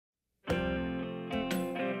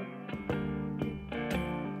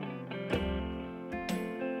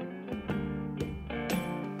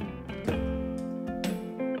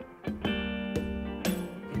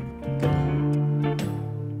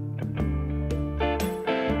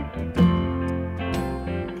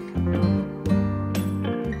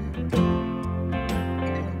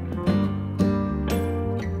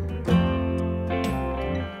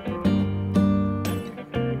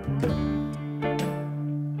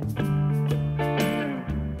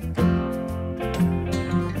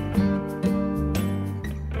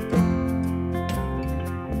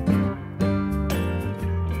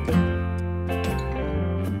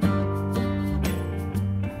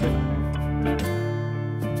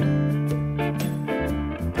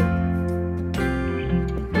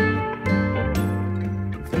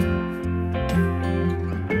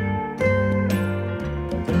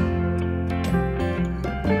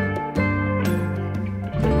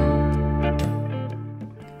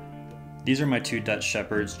These are my two Dutch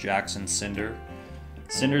Shepherds, Jax and Cinder.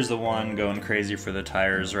 Cinder's the one going crazy for the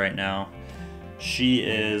tires right now. She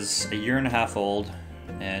is a year and a half old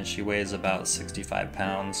and she weighs about 65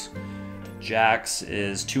 pounds. Jax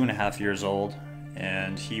is 2.5 years old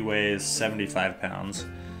and he weighs 75 pounds.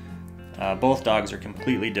 Both dogs are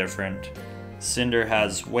completely different. Cinder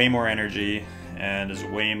has way more energy and is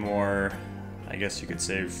way more, I guess you could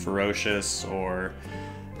say, ferocious or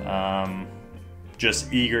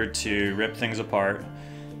just eager to rip things apart.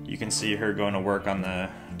 You can see her going to work on the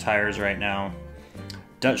tires right now.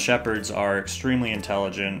 Dutch Shepherds are extremely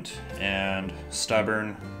intelligent and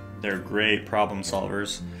stubborn. They're great problem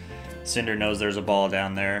solvers. Cinder knows there's a ball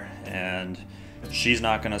down there and she's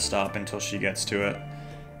not going to stop until she gets to it.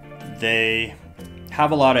 They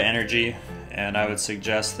have a lot of energy, and I would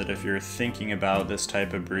suggest that if you're thinking about this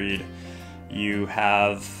type of breed, you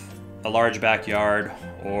have a large backyard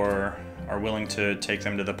or are willing to take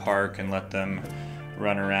them to the park and let them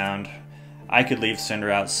run around. I could leave Cinder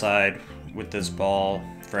outside with this ball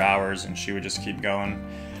for hours and she would just keep going.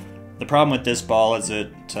 The problem with this ball is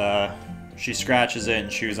that she scratches it and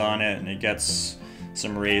chews on it and it gets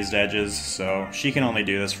some raised edges, so she can only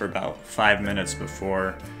do this for about 5 minutes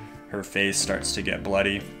before her face starts to get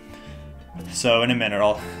bloody. So in a minute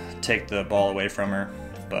I'll take the ball away from her,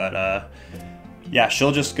 but yeah,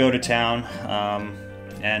 she'll just go to town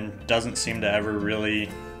and doesn't seem to ever really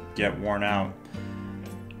get worn out.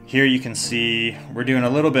 Here you can see we're doing a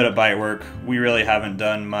little bit of bite work. We really haven't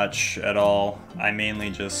done much at all. I mainly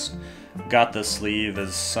just got the sleeve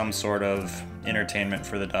as some sort of entertainment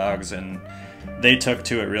for the dogs and they took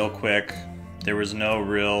to it real quick. There was no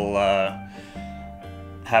real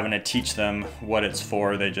having to teach them what it's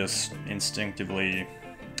for. They just instinctively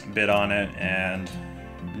bit on it and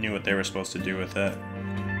knew what they were supposed to do with it.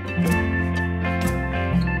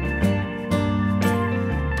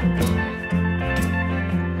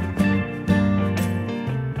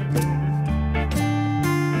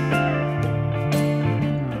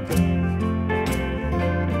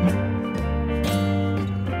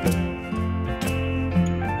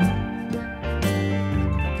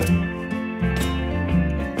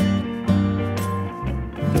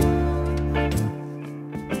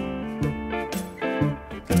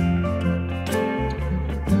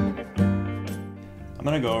 I'm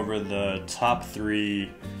going to go over the top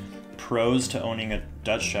 3 pros to owning a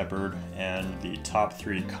Dutch Shepherd and the top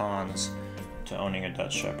 3 cons to owning a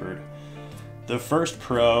Dutch Shepherd. The first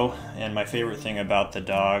pro, and my favorite thing about the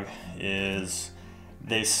dog, is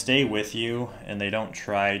they stay with you and they don't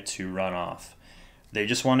try to run off. They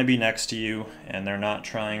just want to be next to you and they're not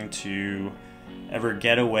trying to ever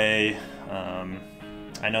get away.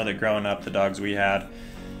 I know that growing up, the dogs we had,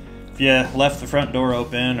 if you left the front door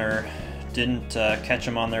open or didn't catch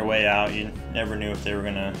them on their way out, you never knew if they were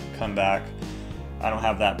gonna come back. I don't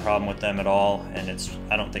have that problem with them at all, and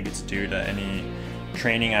I don't think it's due to any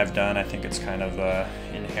training I've done. I think it's kind of a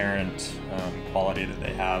inherent quality that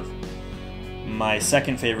they have. My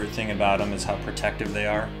second favorite thing about them is how protective they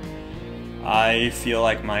are. I feel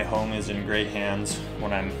like my home is in great hands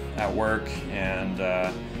when I'm at work, and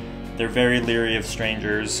they're very leery of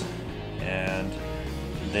strangers, and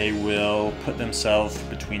they will put themselves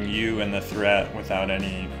between you and the threat without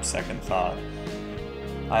any second thought.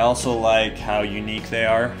 I also like how unique they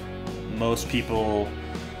are. Most people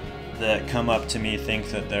that come up to me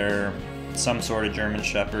think that they're some sort of German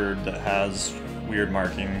Shepherd that has weird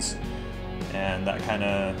markings, and that kind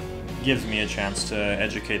of gives me a chance to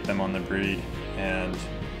educate them on the breed. And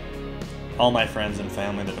all my friends and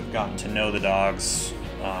family that have gotten to know the dogs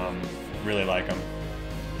really like them.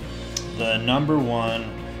 The number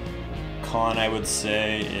one con, I would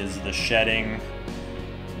say, is the shedding.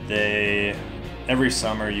 Every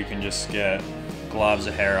summer you can just get globs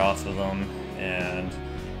of hair off of them and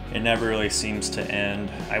it never really seems to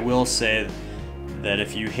end. I will say that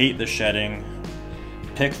if you hate the shedding,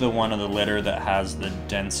 pick the one of the litter that has the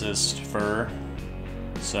densest fur.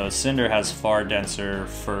 So Cinder has far denser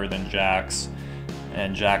fur than Jax,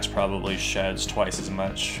 and Jax probably sheds twice as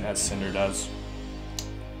much as Cinder does.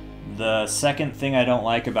 The second thing I don't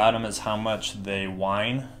like about them is how much they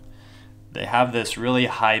whine. They have this really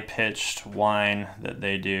high-pitched whine that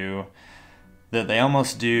they do, that they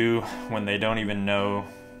almost do when they don't even know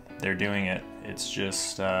they're doing it. It's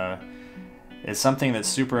just, it's something that's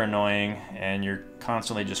super annoying and you're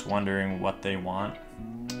constantly just wondering what they want.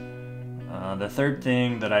 The third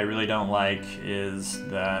thing that I really don't like is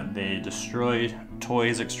that they destroy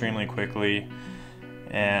toys extremely quickly.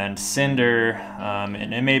 And Cinder,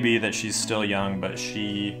 and it may be that she's still young, but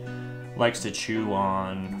she likes to chew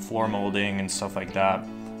on floor molding and stuff like that.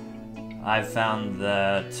 I've found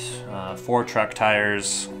that 4 truck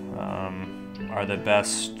tires are the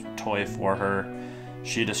best toy for her.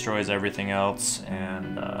 She destroys everything else,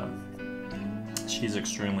 and she's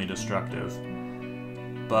extremely destructive.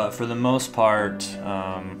 But for the most part,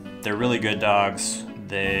 they're really good dogs.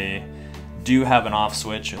 They do have an off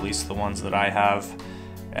switch, at least the ones that I have.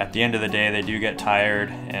 At the end of the day, they do get tired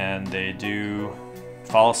and they do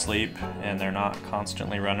fall asleep, and they're not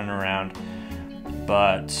constantly running around.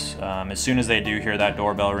 But as soon as they do hear that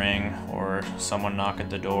doorbell ring or someone knock at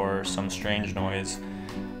the door or some strange noise,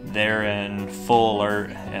 they're in full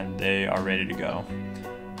alert and they are ready to go.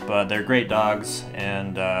 But they're great dogs,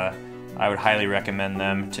 and I would highly recommend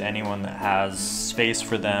them to anyone that has space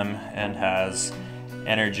for them and has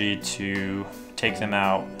energy to take them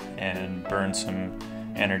out and burn some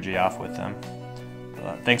energy off with them.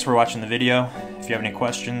 Thanks for watching the video. If you have any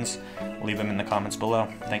questions, leave them in the comments below.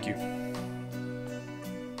 Thank you.